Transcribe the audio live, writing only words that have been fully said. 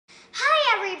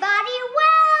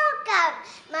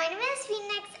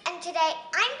today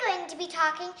I'm going to be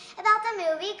talking about the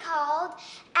movie called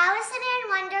Allison in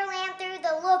Wonderland Through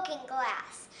the Looking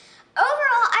Glass.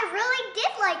 Overall, I really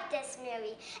did like this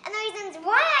movie, and the reasons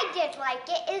why I did like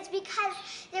it is because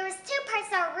there was two parts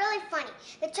that were really funny.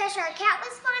 The Cheshire Cat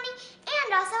was funny,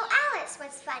 and also Alice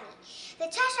was funny.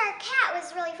 The Cheshire Cat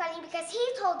was really funny because he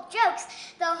told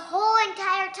jokes the whole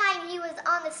entire time he was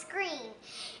on the screen.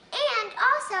 And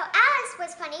also, Alice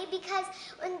was funny because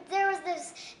when there was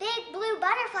this big blue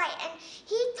butterfly and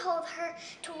he told her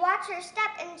to watch her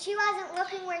step and she wasn't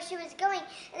looking where she was going.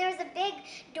 And there was a big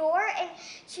door and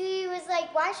she was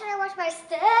like, why should I watch my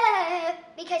step?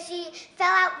 Because she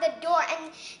fell out the door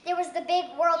and there was the big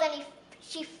world and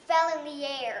she fell in the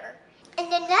air. And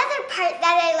another part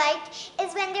that I liked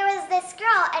is when there was this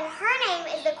girl and her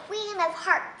name is the Queen of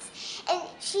Hearts. And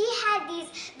she had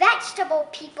these vegetable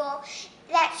people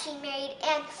that she made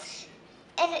and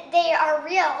they are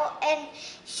real, and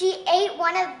she ate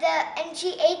she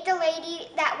ate the lady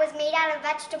that was made out of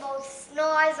vegetables,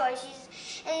 Shnozzle.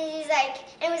 She's like,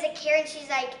 and it was a carrot, and she's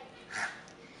like,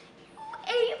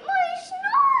 you ate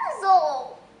my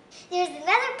Shnozzle. There's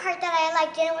another part that I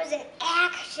liked, and it was an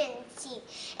action scene.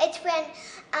 It's when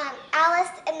Alice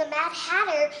and the Mad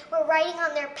Hatter were riding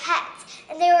on their pets,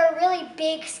 and they were really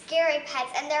big, scary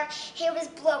pets, and their hair was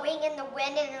blowing in the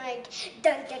wind, and like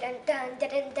dun dun dun dun dun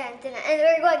dun dun, dun, and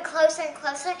they were going closer and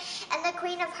closer. And the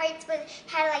Queen of Hearts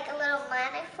had like a little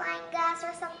magnifying glass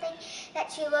or something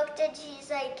that she looked at. She's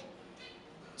like,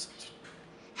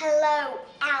 "Hello,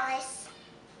 Alice."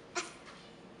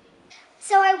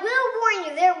 So I will warn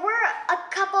you, there were a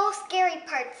couple scary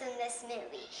parts in this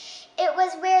movie. It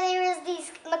was where there was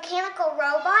these mechanical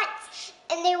robots,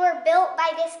 and they were built by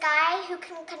this guy who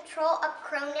can control a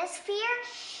chronosphere,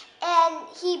 and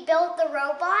he built the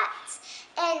robots,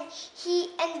 and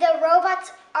the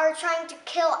robots are trying to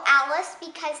kill Alice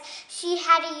because she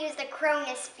had to use the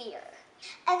chronosphere.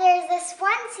 And there's this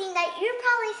one scene that you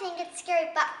probably think it's scary,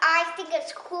 but I think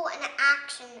it's cool and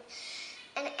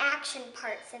action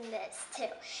parts in this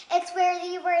too. It's where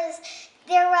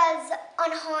there was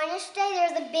on Harness Day, there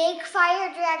was a big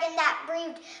fire dragon that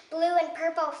breathed blue and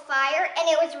purple fire, and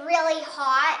it was really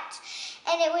hot,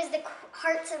 and it was the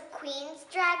Hearts of Queens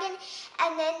dragon.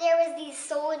 And then there was these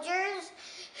soldiers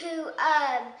who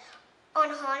on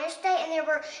Harness Day, and they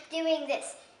were doing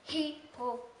this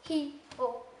hee-ho,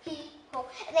 hee-ho, hee-ho.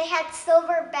 And they had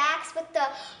silver backs with the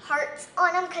hearts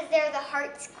on them because they're the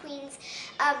Hearts Queens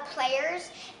players.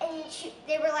 And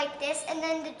they were like this, and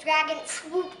then the dragon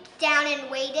swooped down and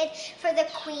waited for the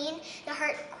queen, the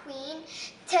Heart Queen,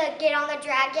 to get on the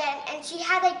dragon. And she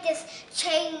had like this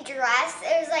chain dress.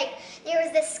 It was like, there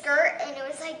was this skirt, and it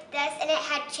was like this, and it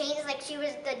had chains like she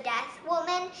was the Death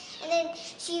Woman. And then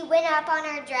she went up on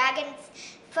her dragon's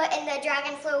foot, and the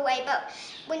dragon flew away. But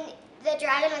when the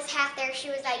dragon was half there, she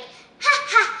was like, ha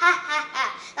ha ha ha ha,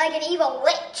 like an evil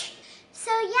witch. So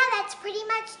yeah, that's pretty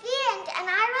much the end, and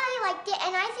I really liked it,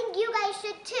 and I think you guys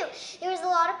should too. There was a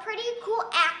lot of pretty cool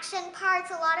action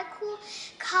parts, a lot of cool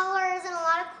colors, and a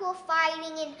lot of cool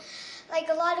fighting, and like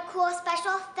a lot of cool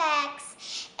special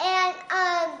effects. And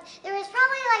there was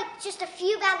probably like just a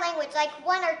few bad language, like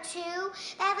one or two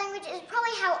bad language. Is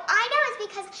probably how I know is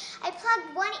because I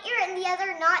plugged one ear and the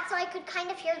other not, so I could kind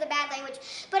of hear the bad language.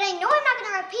 But I know I'm not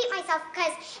going to repeat myself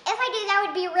because if I do, that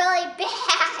would be really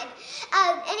bad.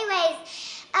 Anyways,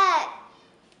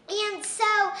 and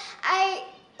so I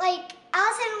like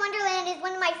Allison in Wonderland is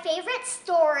one of my favorite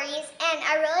stories, and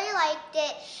I really liked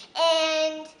it.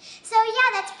 And so yeah,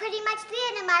 that's pretty much the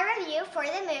end of my review for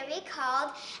the movie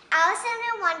called Allison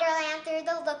in Wonderland Through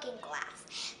the Looking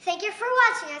Glass. Thank you for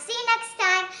watching. I'll see you next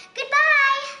time.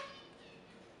 Goodbye!